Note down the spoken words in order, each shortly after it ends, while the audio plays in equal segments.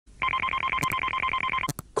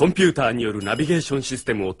コンピューターによるナビゲーションシス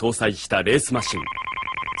テムを搭載したレースマシン、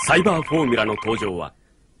サイバーフォーミュラの登場は、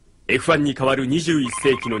F1 に代わる21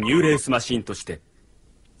世紀のニューレースマシンとして、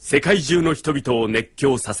世界中の人々を熱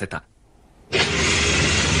狂させた。